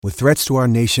With threats to our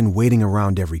nation waiting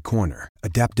around every corner,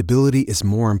 adaptability is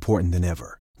more important than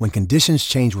ever. When conditions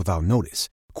change without notice,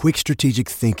 quick strategic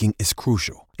thinking is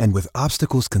crucial. And with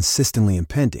obstacles consistently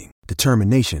impending,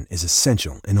 determination is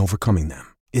essential in overcoming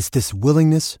them. It's this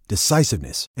willingness,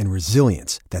 decisiveness, and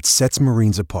resilience that sets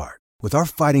Marines apart. With our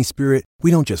fighting spirit, we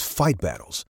don't just fight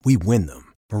battles, we win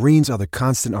them. Marines are the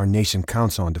constant our nation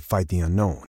counts on to fight the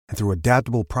unknown. And through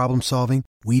adaptable problem solving,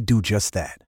 we do just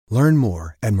that. Learn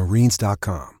more at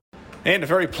marines.com. And a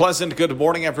very pleasant good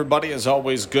morning, everybody. As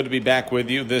always, good to be back with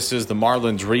you. This is the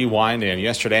Marlins Rewind, and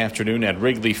yesterday afternoon at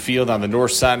Wrigley Field on the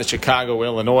north side of Chicago,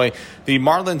 Illinois, the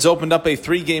Marlins opened up a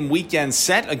 3-game weekend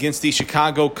set against the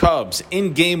Chicago Cubs.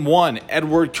 In Game 1,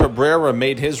 Edward Cabrera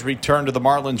made his return to the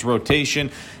Marlins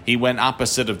rotation. He went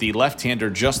opposite of the left-hander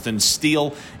Justin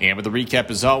Steele. And with the recap,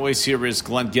 as always, here is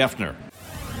Glenn Geffner.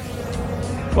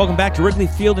 Welcome back to Wrigley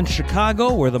Field in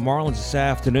Chicago, where the Marlins this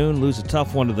afternoon lose a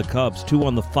tough one to the Cubs, 2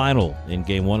 on the final in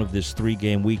Game 1 of this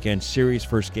 3-game weekend series,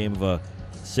 first game of a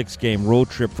 6-game road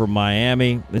trip for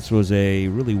Miami. This was a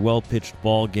really well-pitched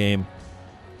ball game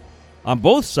on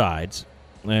both sides,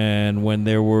 and when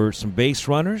there were some base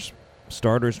runners,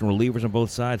 starters and relievers on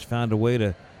both sides found a way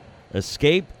to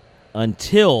escape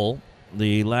until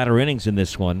the latter innings in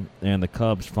this one, and the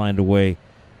Cubs find a way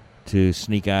to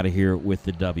sneak out of here with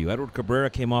the W. Edward Cabrera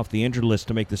came off the injured list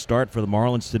to make the start for the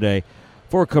Marlins today.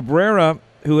 For Cabrera,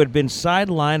 who had been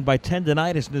sidelined by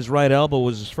tendonitis in his right elbow,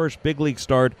 was his first big league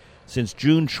start since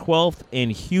June 12th in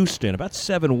Houston. About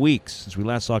 7 weeks since we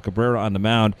last saw Cabrera on the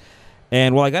mound.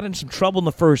 And while I got in some trouble in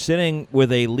the first inning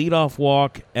with a leadoff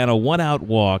walk and a one-out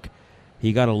walk,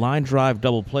 he got a line drive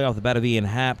double play off the bat of Ian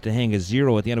Happ to hang a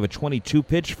 0 at the end of a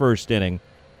 22-pitch first inning.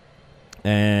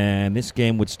 And this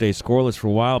game would stay scoreless for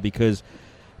a while because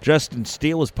Justin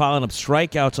Steele was piling up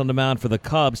strikeouts on the mound for the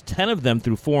Cubs, 10 of them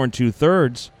through 4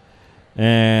 2/3.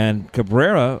 And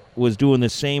Cabrera was doing the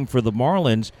same for the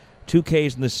Marlins, 2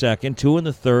 Ks in the second, 2 in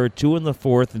the third, 2 in the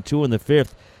fourth, and 2 in the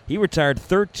fifth. He retired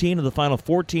 13 of the final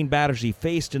 14 batters he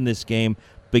faced in this game,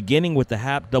 beginning with the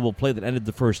Happ double play that ended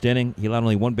the first inning. He allowed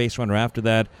only 1 base runner after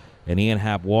that, and Ian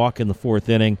Happ walk in the 4th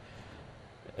inning.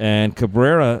 And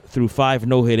Cabrera threw 5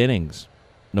 no-hit innings.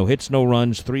 No hits, no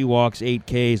runs, 3 walks, 8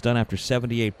 Ks, done after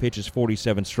 78 pitches,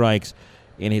 47 strikes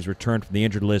in his return from the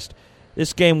injured list.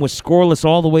 This game was scoreless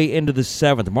all the way into the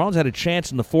 7th. The Marlins had a chance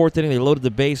in the 4th inning. They loaded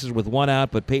the bases with 1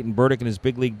 out, but Peyton Burdick in his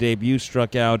big league debut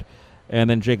struck out, and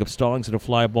then Jacob Stallings hit a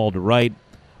fly ball to right.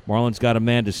 Marlins got a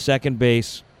man to second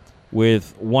base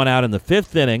with 1 out in the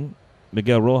 5th inning.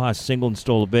 Miguel Rojas singled and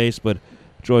stole a base, but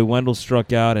Joey Wendell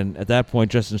struck out, and at that point,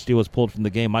 Justin Steele was pulled from the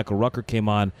game. Michael Rucker came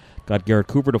on, got Garrett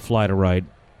Cooper to fly to right.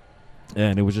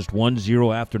 And it was just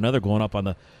 1-0 after another going up on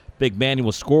the big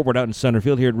manual scoreboard out in center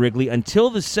field here at Wrigley until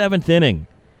the 7th inning.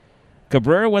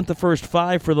 Cabrera went the first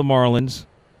 5 for the Marlins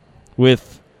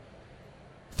with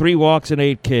 3 walks and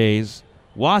 8 Ks.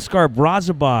 Huáscar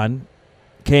Brazoban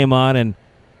came on and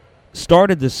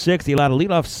started the 6th. He allowed a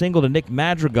leadoff single to Nick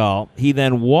Madrigal. He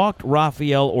then walked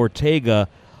Rafael Ortega.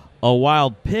 A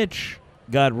wild pitch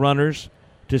got runners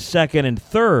to second and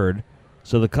third.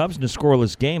 So the Cubs in a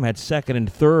scoreless game had second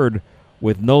and third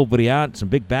with nobody out. Some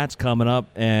big bats coming up,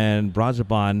 and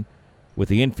Brazoban, with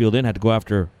the infield in, had to go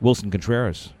after Wilson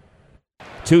Contreras.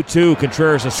 2-2,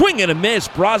 Contreras, a swing and a miss.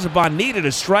 Brazoban needed a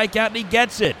strikeout, and he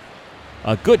gets it.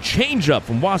 A good changeup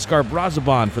from Huáscar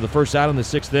Brazoban for the first out in the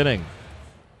 6th inning.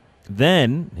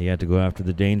 Then he had to go after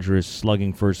the dangerous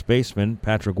slugging first baseman,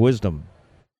 Patrick Wisdom.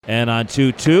 And on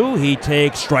 2-2, he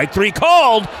takes strike 3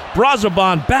 called.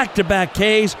 Brazoban back-to-back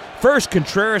Ks. First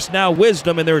Contreras, now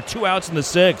Wisdom, and there are 2 outs in the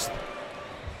 6th.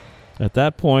 At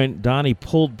that point, Donnie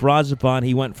pulled Brazoban.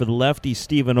 He went for the lefty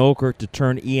Stephen Okert to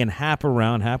turn Ian Happ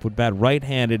around. Happ would bat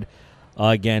right-handed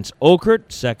against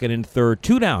Okert. Second and third,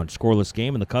 2 down. Scoreless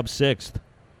game in the Cubs' 6th.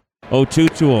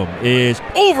 0-2 to him is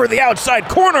over the outside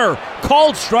corner.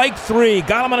 Called strike 3.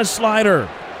 Got him on a slider.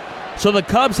 So the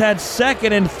Cubs had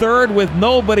second and third with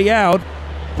nobody out.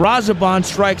 Brazoban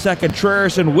strikes at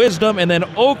Contreras and Wisdom, and then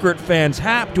Okert fans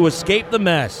Happ to escape the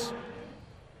mess.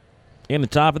 In the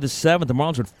top of the 7th, the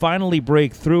Marlins would finally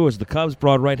break through as the Cubs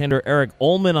brought right-hander Eric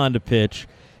Ullman on to pitch.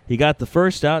 He got the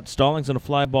first out, Stallings on a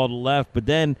fly ball to left, but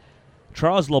then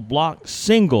Charles LeBlanc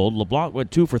singled. LeBlanc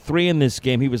went 2 for 3 in this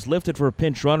game. He was lifted for a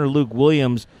pinch runner, Luke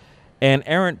Williams, and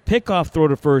errant pickoff throw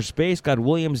to first base got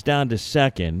Williams down to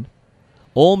second.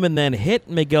 Ullman then hit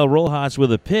Miguel Rojas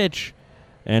with a pitch,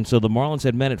 and so the Marlins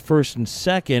had men at first and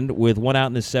second with 1 out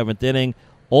in the 7th inning.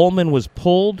 Ullman was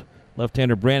pulled.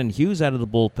 Left-hander Brandon Hughes out of the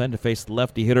bullpen to face the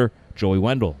lefty hitter Joey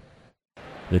Wendell.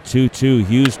 The 2-2,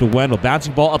 Hughes to Wendell.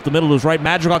 Bouncing ball up the middle to his right.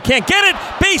 Madrigal can't get it.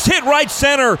 Base hit right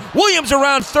center. Williams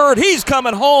around third. He's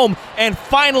coming home. And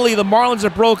finally, the Marlins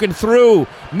have broken through.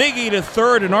 Miggy to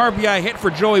third. An RBI hit for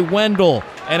Joey Wendell.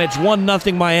 And it's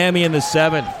 1-0 Miami in the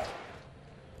seventh.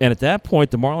 And at that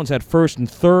point, the Marlins had first and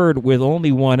third with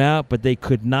only one out, but they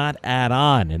could not add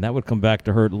on. And that would come back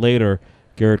to hurt later.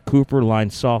 Garrett Cooper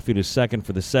lined softly to second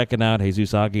for the second out.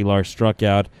 Jesus Aguilar struck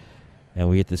out. And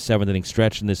we hit the seventh inning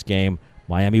stretch in this game.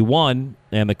 Miami won,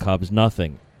 and the Cubs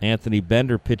nothing. Anthony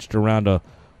Bender pitched around a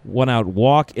one-out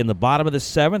walk in the bottom of the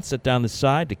seventh, set down the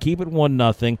side to keep it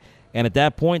 1-0. And at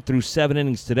that point, through 7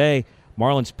 innings today,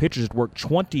 Marlins pitchers had worked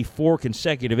 24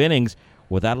 consecutive innings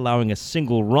without allowing a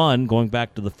single run, going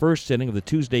back to the first inning of the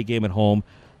Tuesday game at home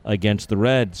against the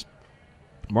Reds.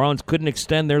 Marlins couldn't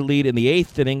extend their lead in the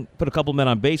 8th inning, put a couple men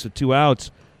on base with 2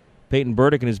 outs. Peyton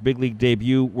Burdick in his big league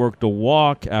debut worked a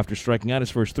walk after striking out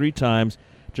his first 3 times.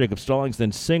 Jacob Stallings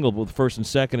then singled with first and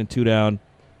second and 2 down.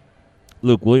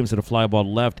 Luke Williams hit a fly ball to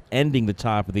left, ending the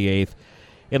top of the 8th.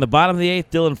 In the bottom of the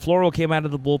 8th, Dylan Floro came out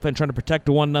of the bullpen trying to protect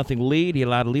a 1-0 lead. He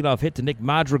allowed a leadoff hit to Nick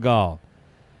Madrigal.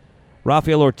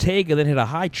 Rafael Ortega then hit a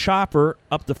high chopper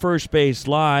up the first base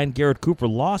line. Garrett Cooper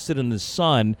lost it in the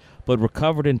sun, but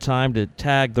recovered in time to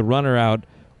tag the runner out,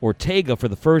 Ortega, for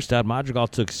the first out. Madrigal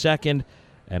took second,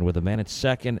 and with a man at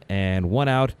second and 1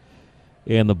 out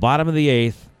in the bottom of the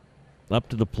 8th, up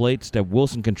to the plate stepped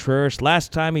Wilson Contreras.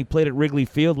 Last time he played at Wrigley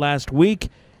Field last week,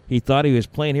 he thought he was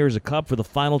playing here as a Cub for the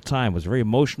final time. It was a very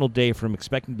emotional day for him,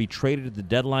 expecting to be traded at the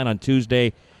deadline on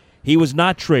Tuesday. He was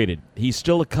not traded. He's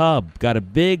still a Cub. Got a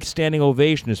big standing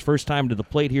ovation his first time to the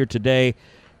plate here today.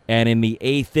 And in the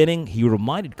 8th inning, he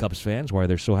reminded Cubs fans why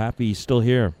they're so happy he's still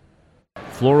here.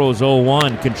 Floro's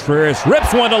 0-1. Contreras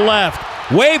rips one to left.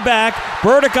 Way back.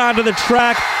 Burdick onto the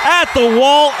track, at the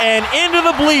wall, and into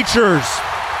the bleachers.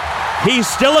 He's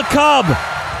still a Cub,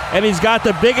 and he's got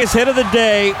the biggest hit of the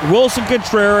day. Wilson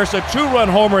Contreras, a 2-run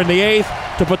homer in the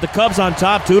 8th to put the Cubs on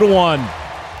top 2-1.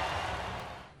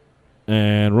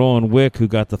 And Rowan Wick, who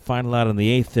got the final out in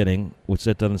the 8th inning, would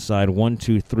set down the side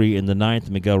 1-2-3 in the 9th.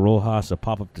 Miguel Rojas a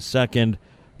pop-up to second.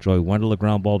 Joey Wendell a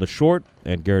ground ball to short,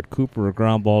 and Garrett Cooper a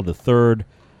ground ball to third.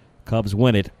 Cubs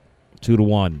win it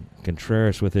 2-1.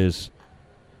 Contreras with his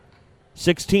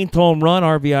 16th home run,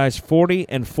 RBIs 40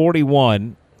 and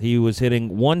 41. He was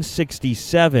hitting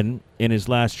 167 in his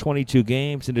last 22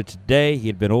 games. Into today, he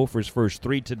had been 0 for his first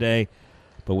 3 today.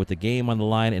 But with the game on the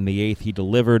line in the 8th, he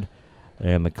delivered.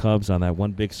 And the Cubs on that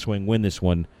one big swing win this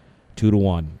one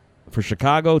 2-1. For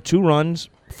Chicago, 2 runs,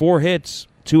 4 hits,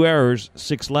 2 errors,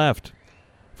 6 left.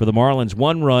 For the Marlins,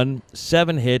 1 run,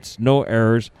 7 hits, no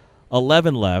errors,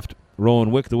 11 left.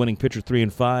 Rowan Wick, the winning pitcher,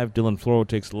 3-5. Dylan Floro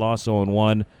takes the loss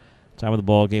 0-1. Time of the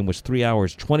ball game was 3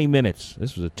 hours, 20 minutes.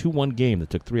 This was a 2-1 game that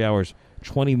took 3 hours,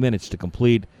 20 minutes to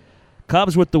complete.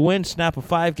 Cubs with the win snap a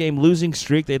 5-game losing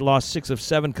streak. They'd lost 6 of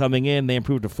 7 coming in. They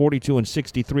improved to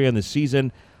 42-63 on the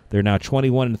season. They're now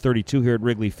 21-32 here at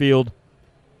Wrigley Field.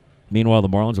 Meanwhile, the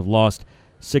Marlins have lost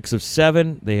 6 of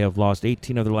 7. They have lost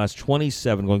 18 of their last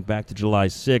 27 going back to July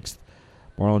 6th.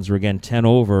 Marlins are again 10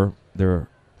 over their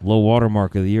low water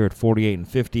mark of the year at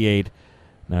 48-58.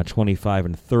 Now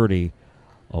 25-30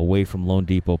 away from Lone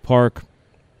Depot Park.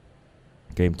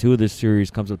 Game 2 of this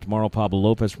series comes up tomorrow. Pablo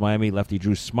Lopez from Miami. Lefty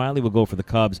Drew Smiley will go for the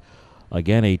Cubs.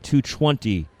 Again, a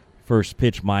 2:20 first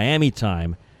pitch Miami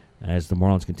time as the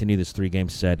Marlins continue this 3-game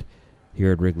set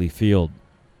here at Wrigley Field.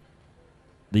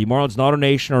 The Marlins and Auto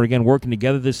Nation are again working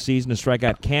together this season to strike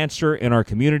out cancer in our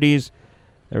communities.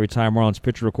 Every time Marlins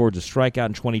pitcher records a strikeout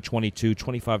in 2022,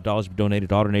 $25 will be donated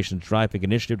to Auto Nation's Drive Pink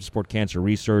Initiative to support cancer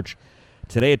research.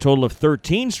 Today, a total of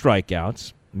 13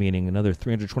 strikeouts, meaning another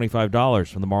 $325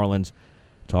 from the Marlins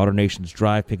to Auto Nation's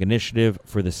Drive Pink Initiative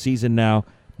for the season now.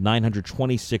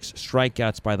 926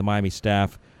 strikeouts by the Miami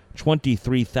staff,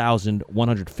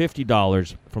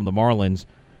 $23,150 from the Marlins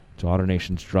to Auto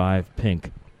Nation's Drive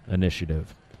Pink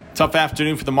Initiative. Tough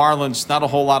afternoon for the Marlins. Not a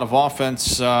whole lot of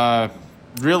offense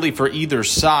really for either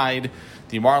side.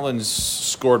 The Marlins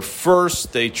scored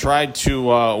first. They tried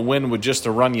to win with just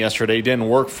a run yesterday. Didn't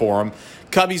work for them.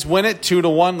 Cubbies win it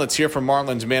 2-1. Let's hear from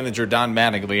Marlins manager Don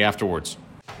Mattingly afterwards.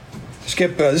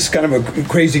 Skip, this is kind of a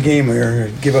crazy game here.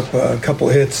 Give up a couple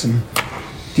of hits. And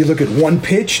do you look at one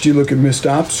pitch? Do you look at missed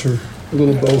ops, or a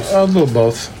little both? A little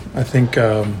both. I think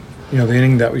the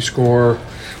inning that we score,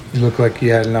 you look like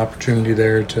you had an opportunity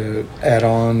there to add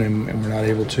on, and we're not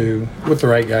able to. With the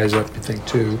right guys up, I think,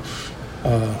 too.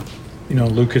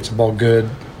 Luke hits the ball good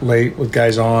late with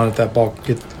guys on. If that ball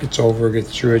gets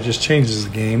through, it just changes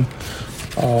the game.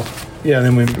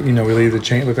 Then we leave the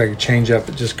change. Looked like a change up.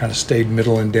 It just kind of stayed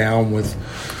middle and down with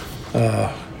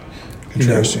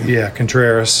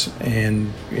Contreras,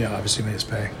 and obviously made his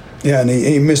pay. Yeah, and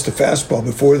he missed the fastball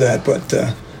before that, but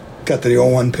got to the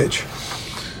 0-1 pitch.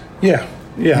 Yeah.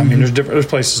 I mean, there's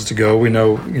places to go. We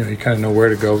know, you kind of know where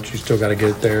to go, but you still got to get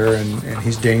it there. And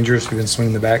he's dangerous. He's been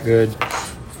swinging the bat good.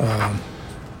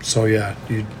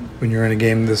 When you're in a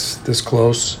game this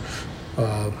close,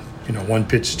 one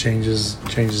pitch changes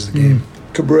the game.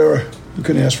 Cabrera, you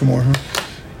couldn't ask for more, huh?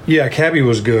 Yeah, Cabby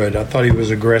was good. I thought he was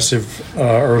aggressive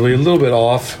early, a little bit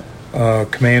off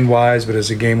command-wise, but as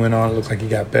the game went on, it looked like he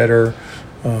got better.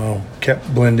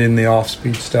 Kept blending the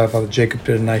off-speed stuff. I thought Jacob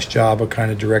did a nice job of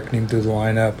kind of directing him through the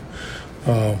lineup.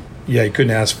 You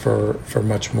couldn't ask for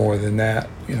much more than that,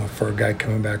 for a guy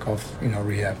coming back off,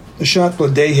 rehab. The shot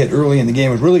Blade hit early in the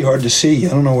game was really hard to see. I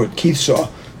don't know what Keith saw.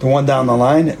 The one down the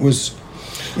line, it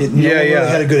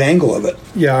had a good angle of it.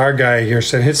 Yeah, our guy here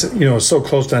said it's so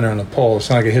close down there on the pole. It's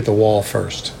not like it hit the wall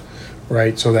first,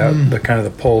 right? So that the kind of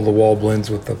the pole, the wall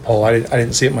blends with the pole. I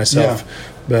didn't see it myself. Yeah.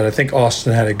 But I think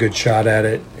Austin had a good shot at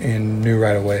it and knew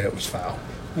right away it was foul.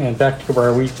 And back to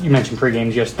Cabrera, you mentioned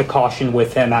pregame just the caution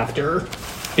with him after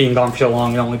being gone for so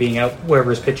long and only being out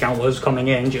wherever his pitch count was coming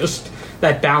in. Just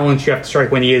that balance you have to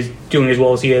strike when he is doing as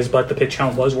well as he is, but the pitch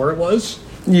count was where it was.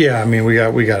 Yeah, I mean, we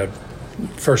got to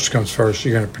first comes first.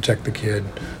 You're going to protect the kid.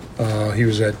 He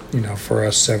was at for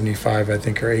us 75, I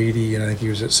think, or 80, and I think he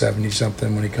was at 70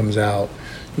 something when he comes out.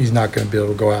 He's not going to be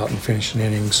able to go out and finish an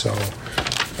inning, so.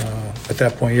 At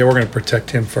that point, we're going to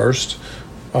protect him first.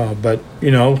 But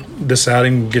this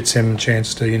outing gets him a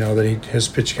chance to, that his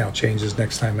pitch count changes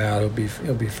next time out.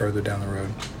 He'll be further down the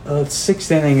road. Sixth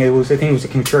inning, I think it was a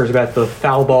Contreras about the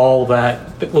foul ball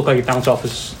that looked like it bounced off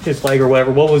his leg or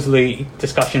whatever. What was the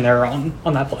discussion there on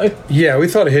that play? Yeah, we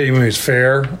thought it hit him when he was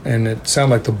fair, and it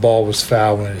sounded like the ball was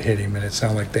foul when it hit him, and it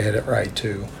sounded like they had it right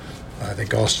too. I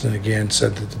think Austin again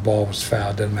said that the ball was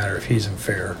foul. Doesn't matter if he's in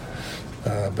fair.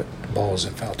 But the ball is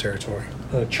in foul territory.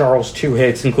 Charles, 2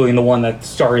 hits, including the one that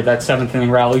started that 7th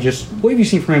inning rally. Just what have you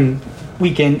seen from him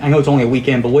weekend? I know it's only a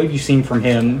weekend, but what have you seen from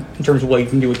him in terms of what he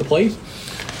can do with the plate?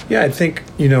 Yeah, I think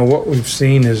what we've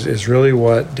seen is really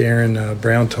what Darren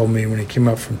Brown told me when he came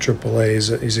up from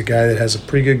AAA. He's a guy that has a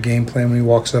pretty good game plan when he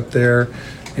walks up there,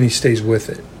 and he stays with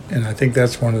it. And I think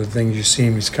that's one of the things you see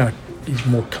him. He's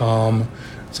more calm.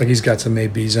 It's like he's got some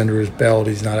ABs under his belt.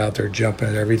 He's not out there jumping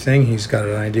at everything. He's got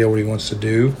an idea what he wants to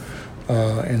do,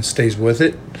 and stays with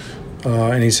it.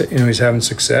 And he's having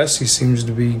success. He seems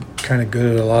to be kind of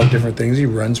good at a lot of different things. He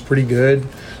runs pretty good.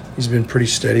 He's been pretty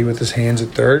steady with his hands at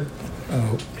third.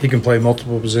 He can play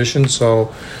multiple positions.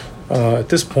 So at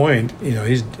this point, he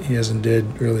hasn't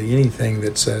did really anything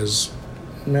that says,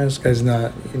 man, this guy's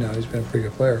not. He's been a pretty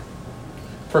good player.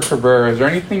 For Cabrera, is there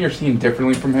anything you're seeing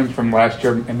differently from him from last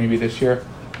year and maybe this year?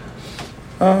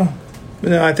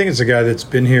 I think it's a guy that's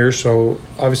been here, so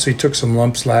obviously took some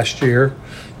lumps last year.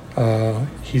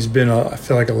 He's been, I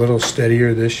feel like, a little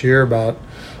steadier this year about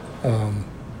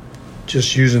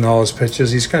just using all his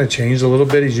pitches. He's kind of changed a little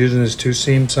bit. He's using his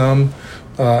 2-seam some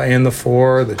and the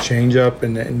 4, the changeup,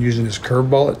 and using his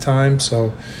curveball at times.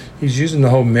 So he's using the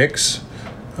whole mix.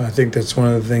 I think that's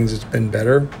one of the things that's been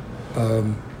better.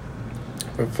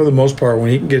 But for the most part, when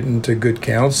he can get into good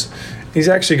counts, he's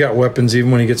actually got weapons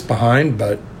even when he gets behind.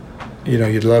 But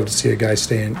you'd love to see a guy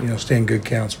stay in good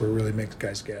counts where it really makes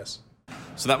guys guess.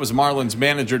 So that was Marlins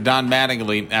manager Don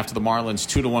Mattingly after the Marlins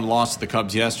 2-1 loss to the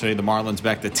Cubs yesterday. The Marlins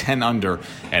back to 10 under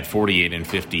at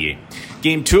 48-58.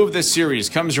 Game 2 of this series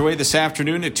comes your way this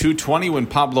afternoon at 2:20 when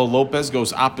Pablo Lopez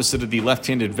goes opposite of the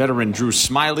left-handed veteran Drew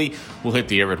Smyly. We'll hit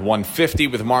the air at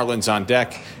 1:50 with Marlins on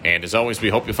deck. And as always, we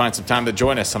hope you'll find some time to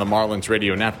join us on the Marlins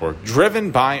Radio Network, driven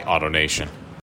by AutoNation.